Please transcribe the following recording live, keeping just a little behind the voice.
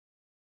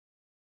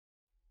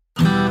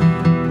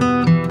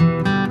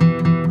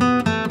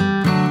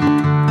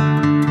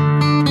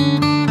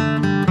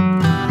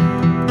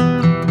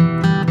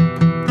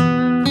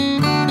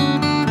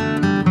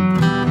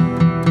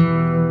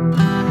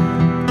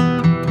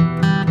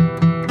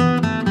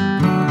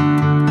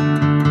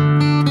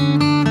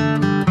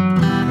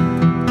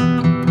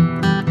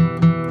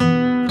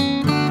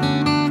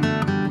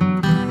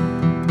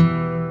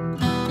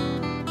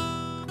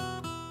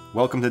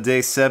welcome to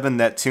day 7.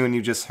 That tune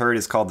you just heard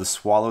is called the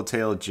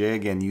Swallowtail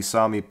Jig, and you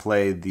saw me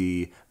play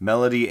the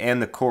melody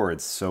and the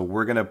chords. So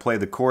we're going to play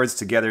the chords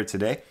together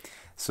today.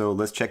 So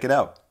let's check it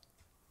out.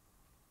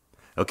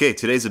 Okay,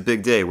 today's a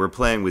big day. We're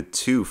playing with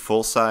two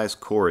full-size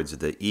chords,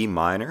 the E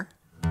minor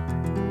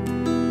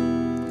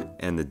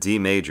and the D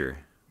major.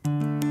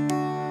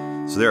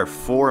 So there are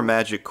 4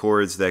 magic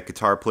chords that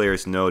guitar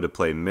players know to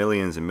play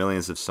millions and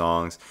millions of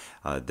songs.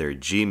 They're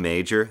G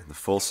major, the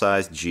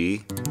full-size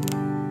G,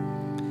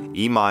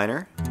 E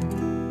minor,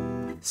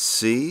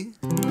 C,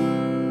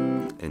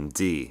 and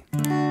D.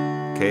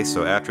 Okay,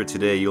 so after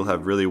today you'll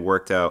have really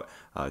worked out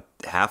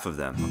half of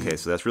them. Okay,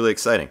 so that's really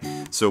exciting.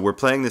 So we're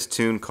playing this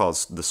tune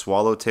called the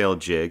Swallowtail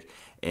Jig,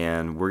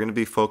 and we're going to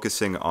be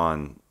focusing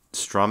on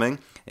strumming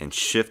and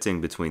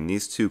shifting between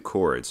these two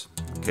chords.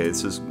 Okay,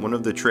 this is one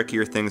of the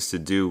trickier things to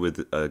do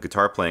with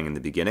guitar playing in the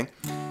beginning,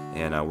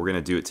 and we're going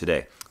to do it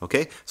today.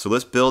 Okay, so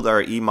let's build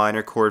our E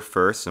minor chord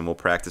first, and we'll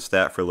practice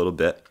that for a little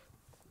bit.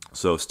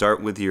 So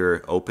start with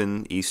your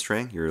open E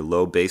string, your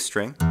low bass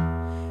string,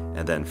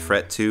 and then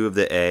fret 2 of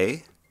the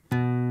A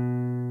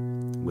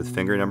with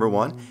finger number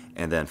 1,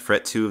 and then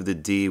fret 2 of the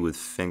D with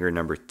finger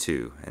number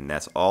 2. And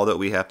that's all that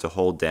we have to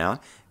hold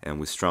down, and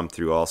we strum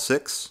through all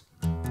 6.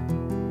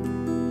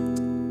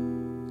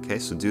 Okay,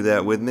 so do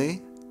that with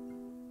me.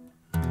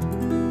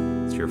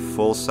 It's your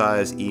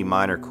full-size E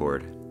minor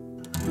chord.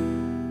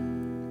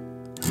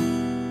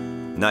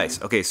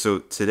 Nice. Okay, so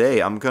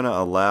today I'm going to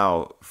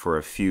allow for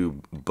a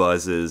few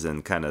buzzes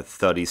and kind of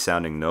thuddy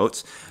sounding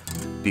notes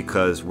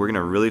because we're going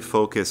to really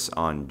focus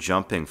on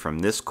jumping from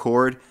this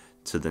chord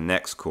to the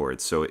next chord.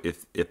 So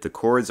if the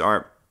chords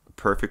aren't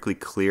perfectly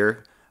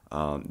clear,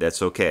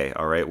 that's okay.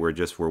 All right, we're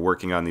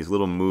working on these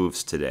little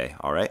moves today.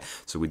 All right,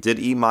 so we did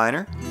E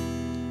minor.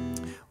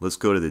 Let's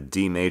go to the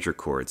D major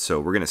chord. So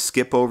we're going to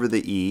skip over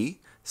the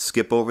E,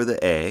 skip over the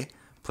A,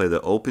 play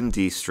the open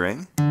D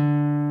string.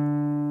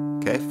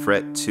 Okay,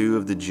 fret 2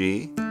 of the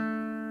G,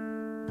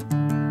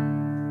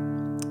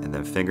 and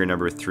then finger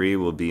number 3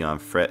 will be on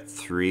fret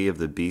 3 of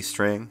the B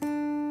string,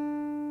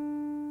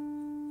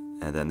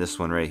 and then this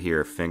one right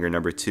here, finger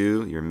number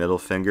 2, your middle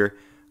finger,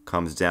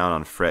 comes down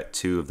on fret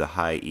 2 of the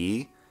high E.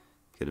 You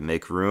gotta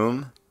make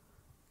room,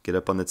 get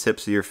up on the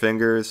tips of your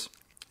fingers,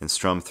 and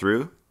strum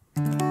through.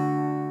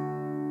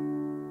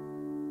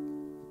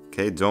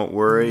 Okay, don't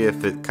worry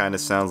if it kind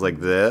of sounds like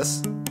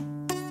this.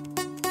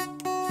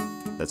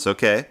 That's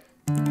okay.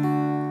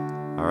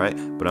 Alright,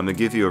 but I'm going to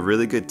give you a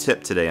really good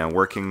tip today on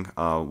working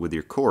with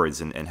your chords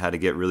and how to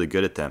get really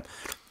good at them.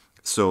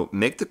 So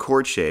make the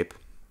chord shape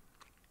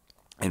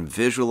and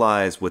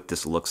visualize what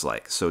this looks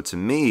like. So to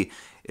me,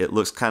 it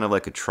looks kind of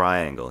like a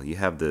triangle. You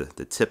have the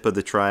tip of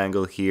the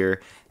triangle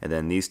here, and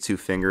then these 2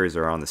 fingers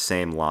are on the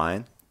same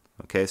line.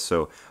 Okay,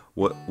 so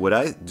what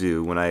I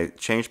do when I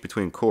change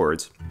between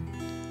chords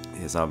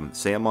is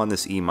say I'm on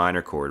this E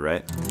minor chord,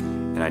 right?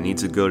 And I need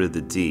to go to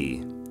the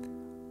D.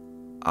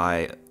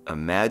 I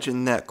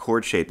imagine that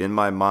chord shape in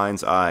my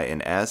mind's eye,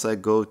 and as I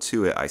go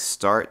to it, I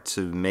start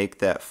to make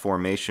that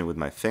formation with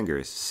my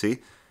fingers, see?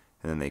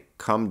 And then they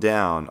come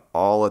down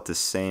all at the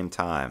same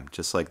time,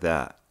 just like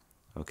that,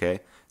 okay?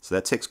 So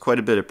that takes quite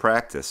a bit of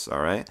practice,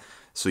 all right?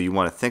 So you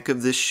want to think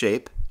of this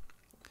shape,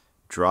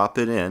 drop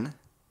it in,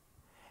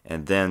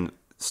 and then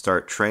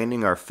start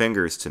training our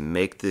fingers to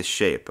make this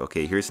shape.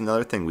 Okay, here's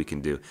another thing we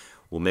can do.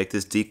 We'll make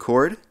this D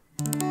chord,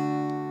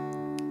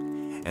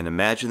 and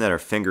imagine that our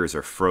fingers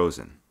are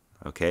frozen.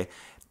 Okay,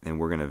 and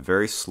we're going to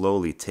very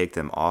slowly take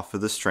them off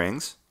of the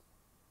strings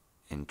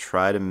and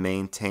try to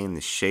maintain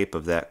the shape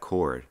of that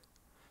chord.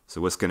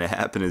 So what's going to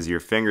happen is your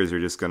fingers are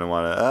just going to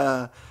want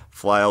to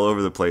fly all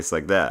over the place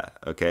like that.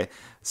 Okay,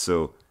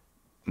 so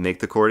make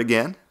the chord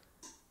again,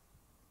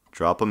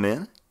 drop them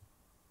in,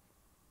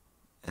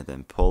 and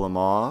then pull them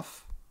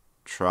off.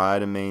 Try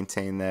to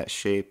maintain that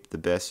shape the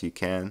best you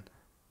can.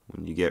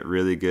 When you get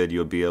really good,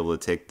 you'll be able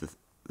to take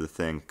the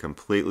thing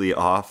completely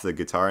off the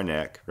guitar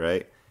neck,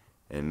 right?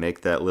 And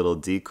make that little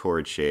D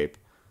chord shape,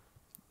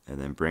 and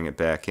then bring it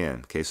back in.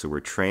 Okay, so we're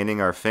training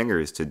our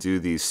fingers to do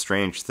these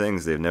strange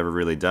things they've never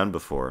really done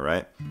before,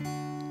 right?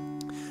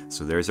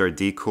 So there's our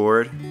D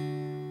chord.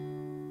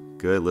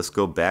 Good, let's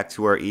go back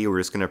to our E.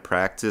 We're just gonna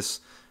practice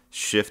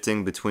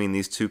shifting between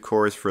these 2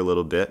 chords for a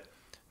little bit.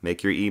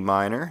 Make your E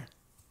minor.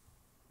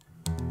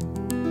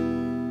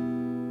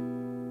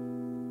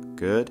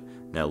 Good.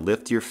 Now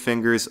lift your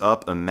fingers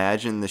up.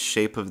 Imagine the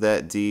shape of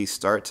that D.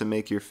 Start to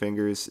make your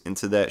fingers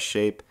into that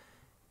shape.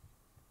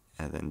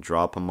 And then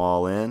drop them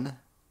all in. And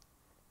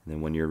then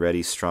when you're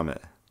ready, strum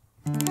it.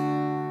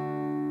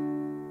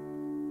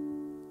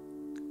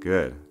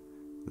 Good.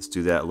 Let's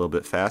do that a little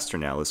bit faster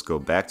now. Let's go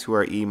back to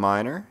our E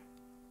minor.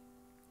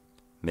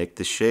 Make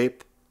the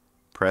shape.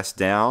 Press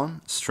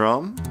down.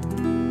 Strum.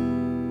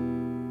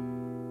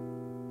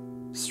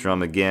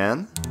 Strum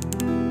again.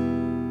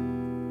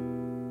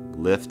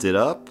 Lift it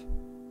up.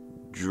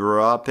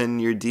 Drop in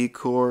your D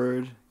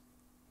chord.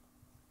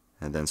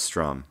 And then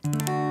strum.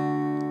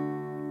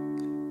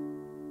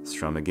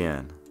 Strum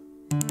again.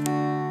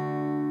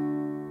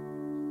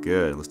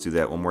 Good. Let's do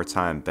that one more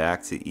time.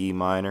 Back to E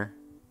minor.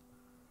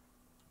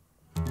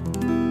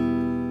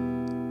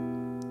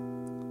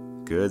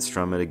 Good,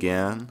 strum it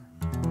again.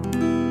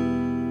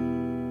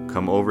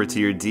 Come over to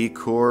your D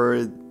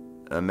chord,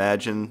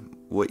 imagine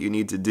what you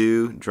need to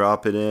do,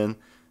 drop it in,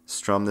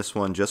 strum this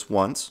one just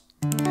once,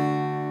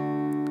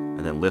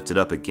 and then lift it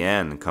up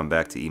again and come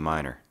back to E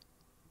minor.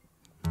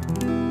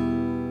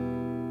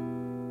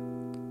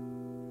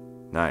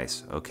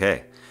 Nice,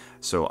 okay.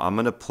 So I'm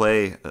going to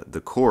play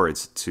the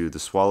chords to the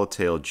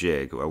Swallowtail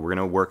Jig. We're going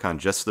to work on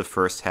just the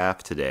first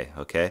half today,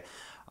 okay?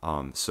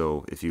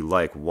 So if you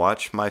like,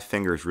 watch my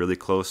fingers really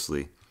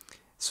closely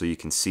so you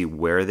can see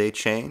where they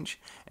change,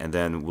 and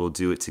then we'll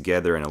do it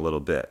together in a little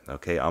bit,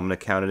 okay? I'm going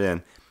to count it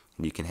in,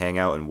 and you can hang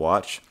out and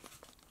watch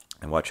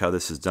how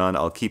this is done.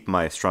 I'll keep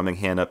my strumming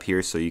hand up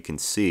here so you can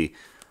see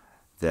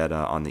that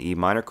on the E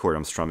minor chord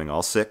I'm strumming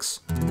all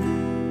 6,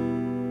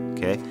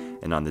 okay?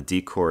 And on the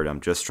D chord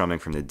I'm just strumming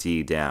from the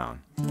D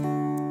down.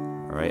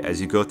 Alright, as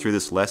you go through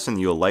this lesson,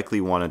 you'll likely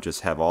want to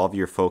just have all of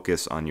your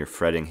focus on your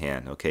fretting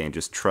hand, okay? And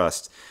just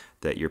trust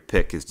that your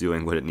pick is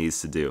doing what it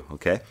needs to do,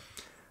 okay?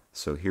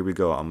 So here we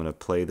go. I'm going to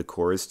play the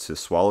chords to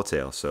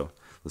Swallowtail, so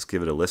let's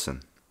give it a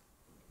listen.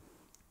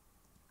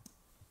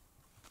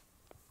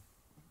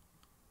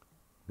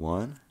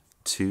 1,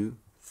 2,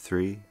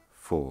 3,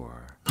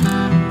 4.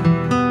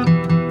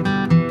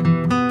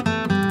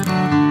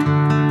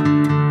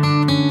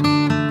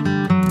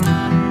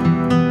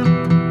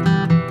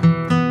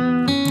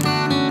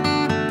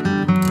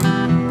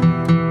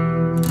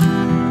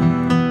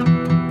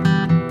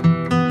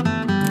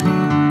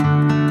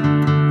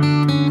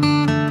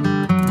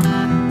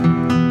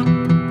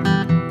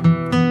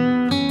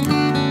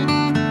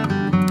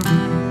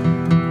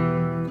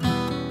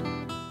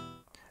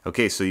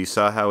 Okay, so you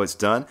saw how it's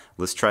done.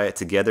 Let's try it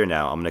together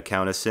now. I'm going to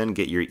count us in.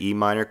 Get your E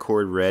minor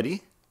chord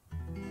ready.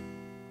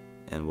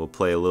 And we'll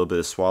play a little bit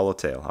of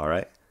Swallowtail,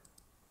 alright?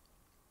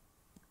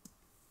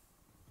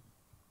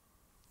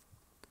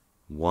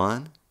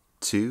 1,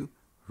 2,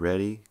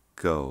 ready,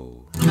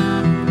 go.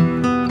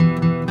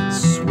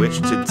 Switch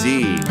to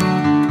D.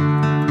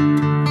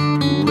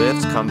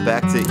 Lift, come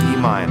back to E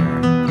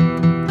minor.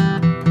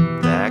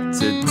 Back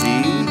to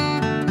D,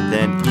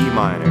 then E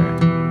minor.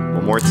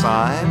 One more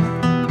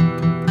time.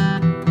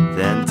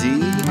 Then D,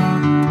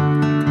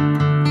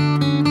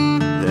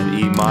 then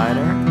E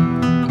minor,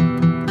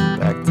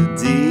 back to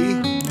D,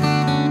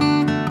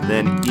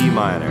 then E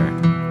minor.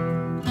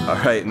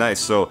 Alright, nice.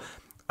 So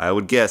I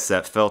would guess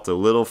that felt a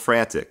little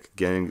frantic,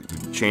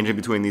 changing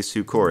between these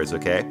two chords,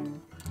 okay?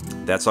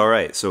 That's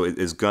alright. So it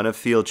is going to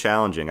feel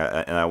challenging,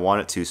 and I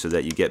want it to so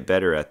that you get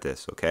better at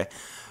this, okay?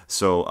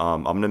 So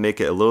I'm going to make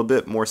it a little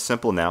bit more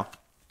simple now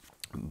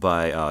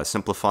by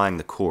simplifying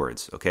the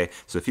chords, okay?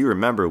 So if you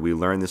remember, we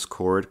learned this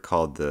chord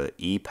called the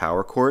E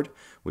power chord,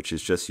 which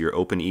is just your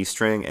open E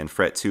string and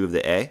fret 2 of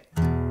the A.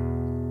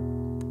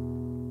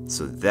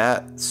 So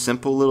that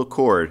simple little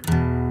chord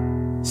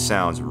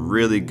sounds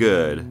really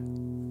good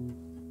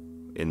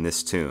in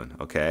this tune,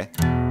 okay?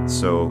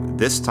 So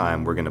this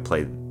time we're going to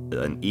play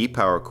an E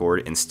power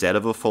chord instead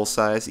of a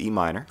full-size E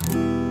minor,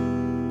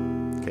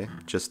 okay?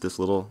 Just this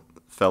little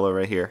fella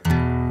right here.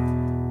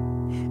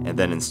 And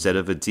then instead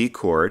of a D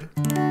chord,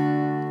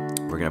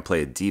 we're going to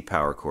play a D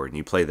power chord. And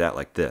you play that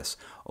like this.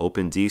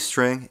 Open D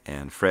string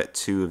and fret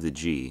 2 of the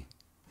G.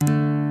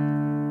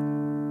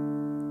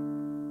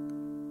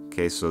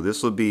 Okay, so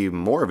this will be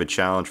more of a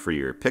challenge for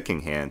your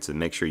picking hand to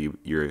make sure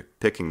you're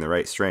picking the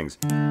right strings.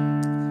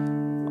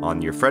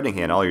 On your fretting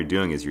hand, all you're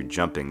doing is you're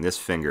jumping this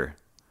finger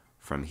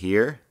from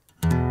here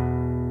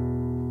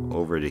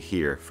over to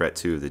here, fret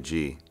 2 of the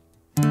G.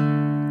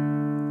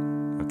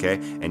 Okay,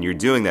 and you're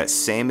doing that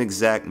same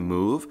exact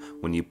move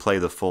when you play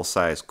the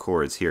full-size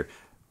chords. Here,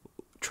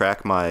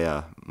 track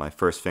my my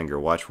first finger.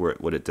 Watch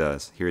what it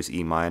does. Here's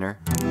E minor,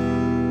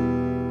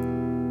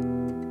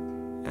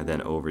 and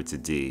then over to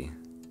D.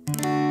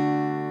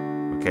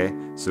 Okay,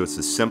 so it's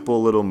a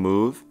simple little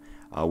move.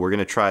 We're going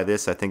to try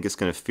this. I think it's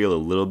going to feel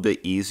a little bit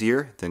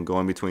easier than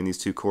going between these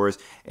two chords.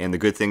 And the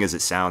good thing is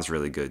it sounds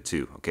really good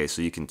too. Okay,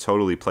 so you can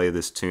totally play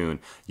this tune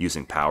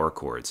using power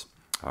chords.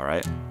 All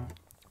right.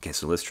 Okay,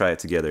 so let's try it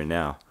together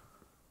now.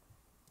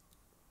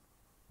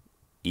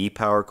 E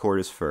power chord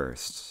is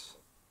first.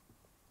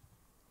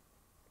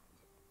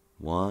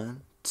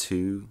 1,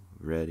 2,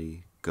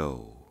 ready,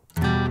 go.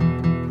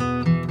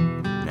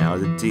 Now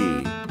the D.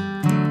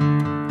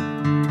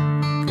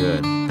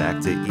 Good.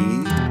 Back to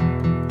E.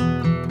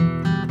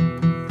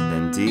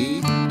 Then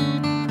D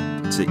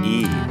to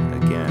E.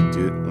 Again,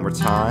 do it one more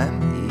time.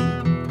 E.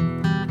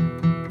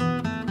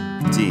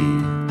 D.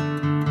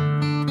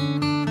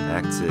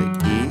 Back to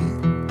E.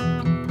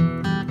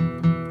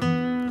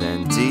 Then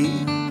D.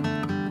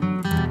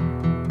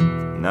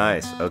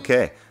 Nice.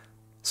 Okay.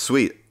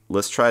 Sweet.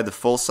 Let's try the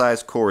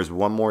full-size chords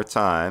one more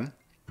time,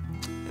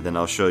 and then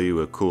I'll show you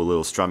a cool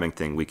little strumming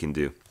thing we can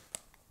do.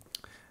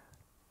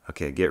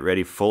 Okay, get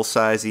ready.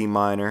 Full-size E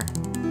minor.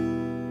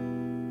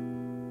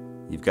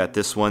 You've got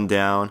this one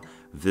down.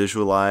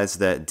 Visualize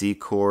that D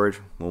chord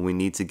when we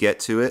need to get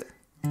to it.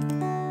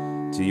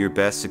 Do your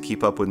best to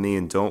keep up with me,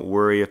 and don't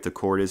worry if the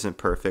chord isn't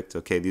perfect.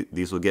 Okay,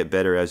 these will get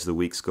better as the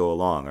weeks go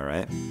along, all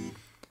right?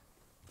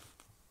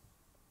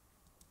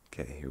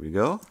 Okay, here we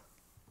go.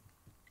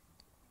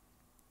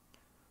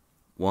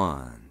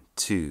 1,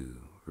 2,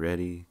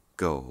 ready,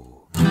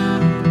 go.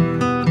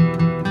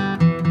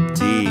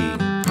 D,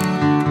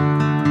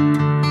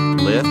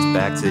 lift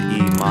back to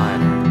E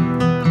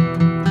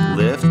minor,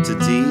 lift to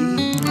D,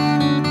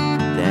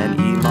 then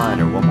E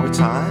minor, one more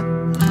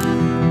time,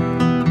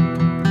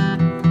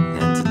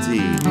 then to D.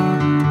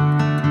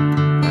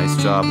 Nice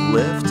job,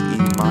 lift, E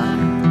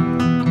minor,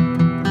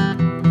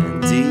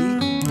 then D,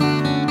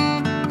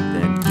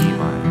 then E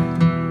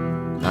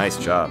minor. Nice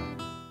job.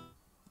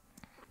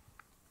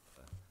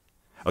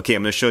 Okay,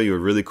 I'm going to show you a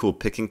really cool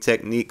picking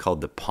technique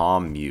called the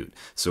palm mute.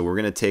 So we're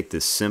going to take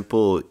this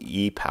simple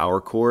E power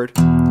chord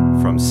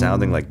from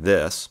sounding like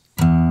this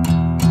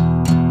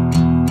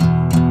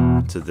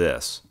to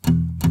this.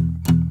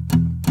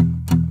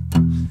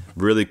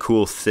 Really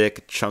cool,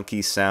 thick,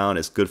 chunky sound.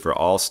 It's good for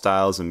all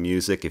styles of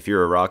music. If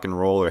you're a rock and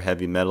roll or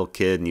heavy metal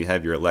kid and you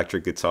have your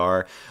electric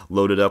guitar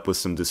loaded up with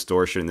some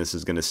distortion, this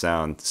is going to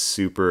sound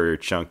super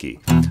chunky.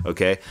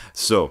 Okay,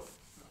 so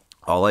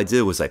all I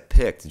did was I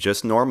picked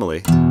just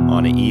normally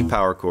on an E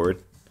power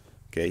chord.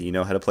 Okay, you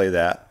know how to play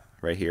that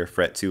right here,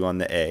 fret 2 on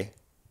the A,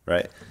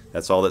 right?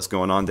 That's all that's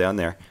going on down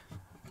there.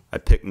 I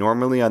picked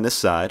normally on this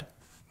side,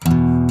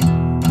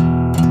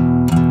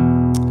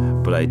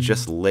 but I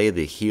just lay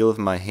the heel of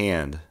my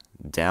hand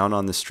down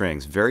on the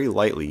strings very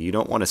lightly. You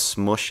don't want to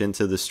smush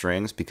into the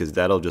strings because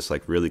that'll just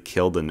like really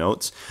kill the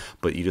notes,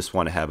 but you just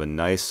want to have a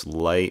nice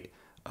light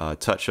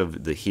touch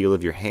of the heel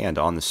of your hand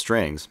on the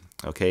strings,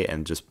 okay,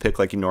 and just pick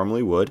like you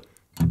normally would.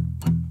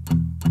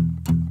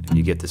 And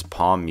you get this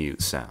palm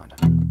mute sound.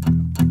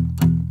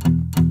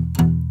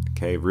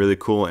 Okay, really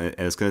cool, and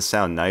it's going to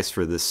sound nice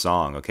for this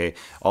song. Okay,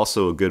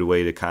 also a good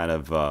way to kind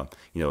of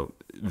you know,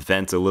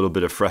 vent a little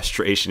bit of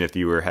frustration if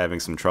you were having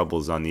some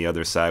troubles on the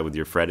other side with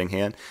your fretting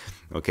hand.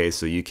 Okay,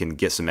 so you can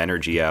get some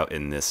energy out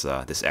in this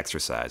this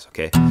exercise.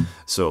 Okay,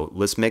 so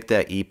let's make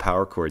that E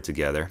power chord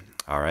together.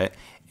 All right,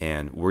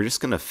 and we're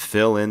just gonna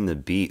fill in the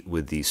beat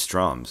with these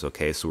strums.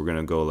 Okay, so we're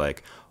gonna go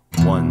like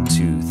 1,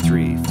 2,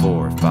 3,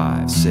 4,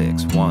 5,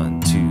 6.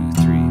 1, 2,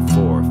 3,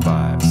 4,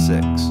 5,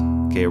 6.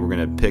 Okay, we're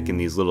gonna pick in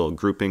these little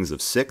groupings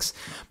of 6,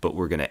 but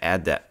we're gonna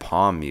add that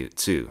palm mute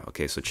too.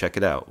 Okay, so check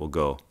it out. We'll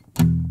go.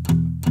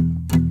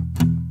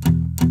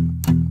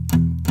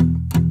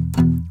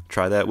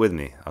 Try that with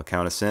me. I'll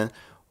count us in.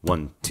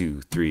 1,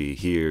 2, 3,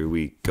 here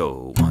we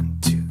go. 1,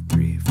 2,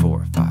 3,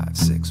 4, 5,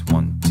 6.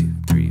 1, 2,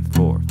 3,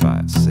 4,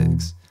 5,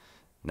 6.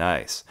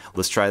 Nice.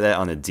 Let's try that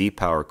on a D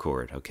power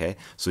chord, okay?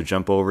 So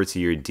jump over to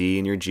your D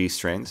and your G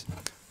strings.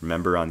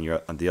 Remember on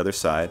the other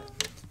side,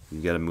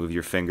 you got to move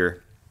your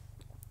finger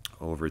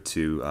over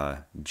to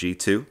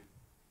G2,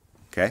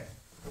 okay?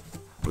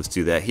 Let's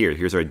do that here.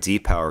 Here's our D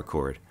power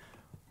chord.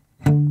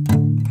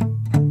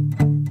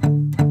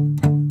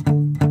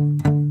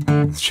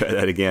 Let's try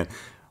that again.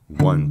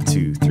 1,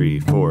 2, 3,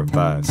 4,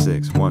 5,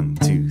 6. 1,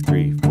 2,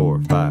 3,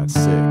 4, 5,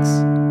 6.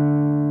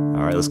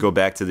 All right, let's go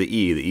back to the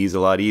E. The E's a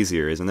lot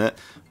easier, isn't it?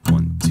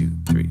 1, 2,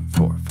 3,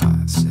 4,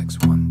 5, 6.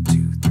 1,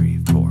 2, 3,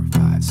 4,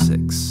 5,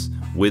 6.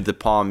 With the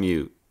palm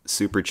mute.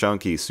 Super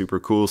chunky, super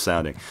cool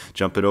sounding.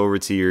 Jump it over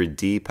to your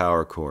D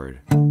power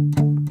chord.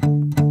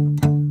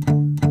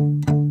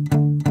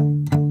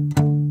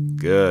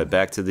 Good.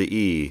 Back to the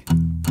E.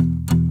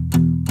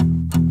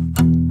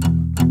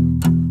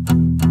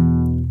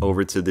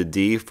 Over to the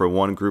D for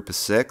one group of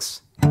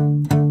 6.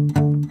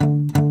 Then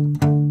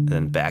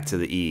back to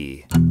the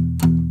E.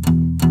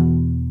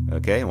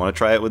 Okay, want to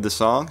try it with the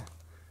song?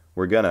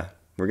 We're gonna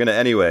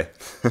anyway.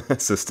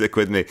 So stick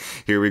with me.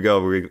 Here we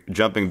go. We're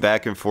jumping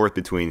back and forth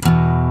between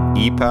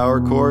E power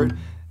chord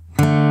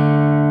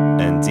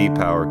and D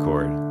power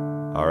chord.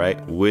 All right,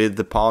 with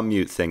the palm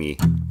mute thingy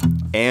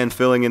and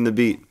filling in the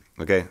beat.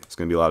 Okay, it's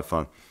gonna be a lot of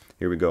fun.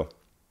 Here we go.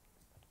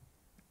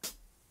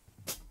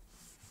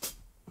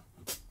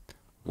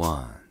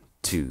 1,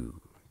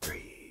 2,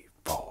 3,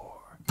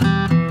 4.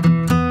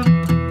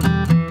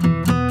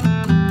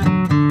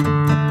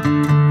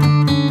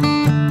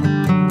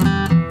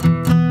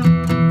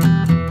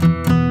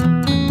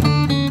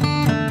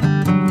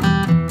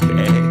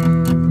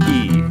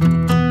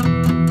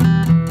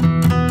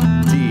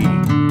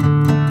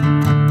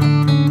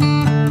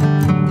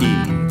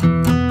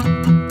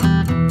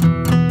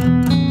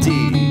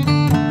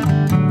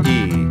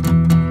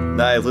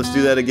 Let's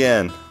do that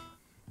again.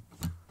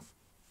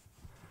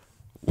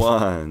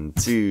 1,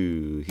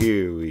 2,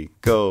 here we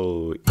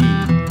go. E,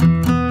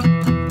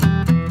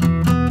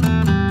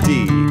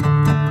 D,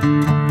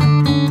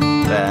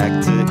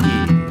 back to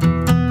E,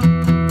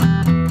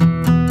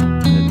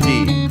 D,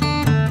 E,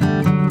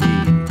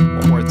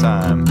 one more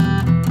time.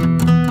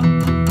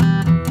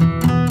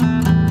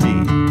 D,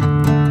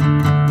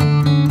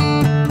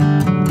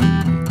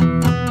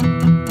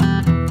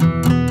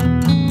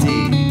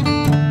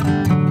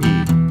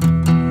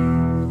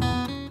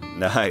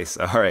 nice.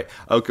 All right.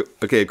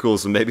 Okay, cool.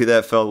 So maybe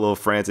that felt a little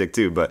frantic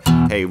too, but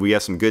hey, we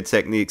have some good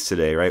techniques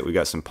today, right? We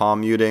got some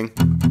palm muting.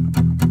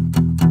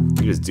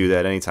 You just do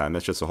that anytime.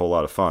 That's just a whole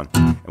lot of fun.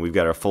 And we've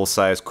got our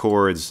full-size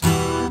chords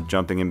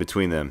jumping in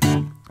between them.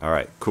 All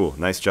right, cool.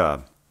 Nice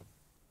job.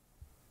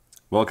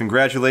 Well,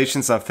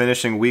 congratulations on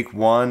finishing week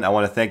 1. I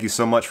want to thank you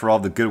so much for all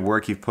the good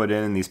work you've put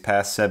in these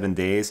past 7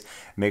 days.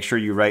 Make sure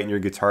you write in your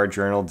guitar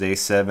journal day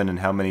 7 and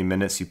how many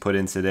minutes you put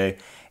in today.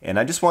 And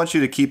I just want you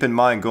to keep in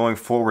mind going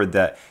forward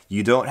that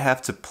you don't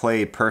have to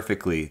play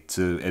perfectly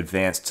to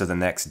advance to the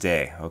next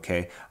day,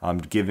 okay? I'm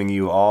giving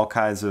you all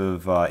kinds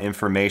of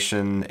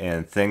information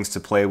and things to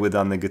play with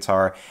on the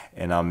guitar,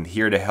 and I'm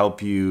here to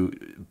help you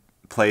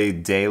play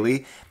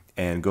daily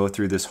and go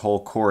through this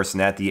whole course,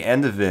 and at the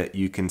end of it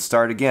you can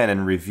start again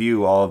and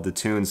review all of the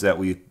tunes that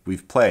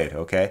we've played,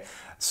 okay?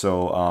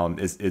 So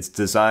it's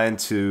designed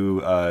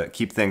to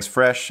keep things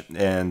fresh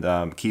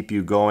and keep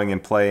you going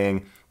and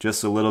playing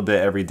just a little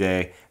bit every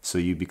day so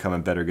you become a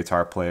better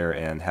guitar player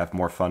and have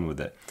more fun with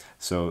it.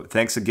 So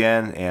thanks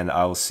again, and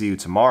I will see you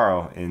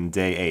tomorrow in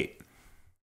day 8.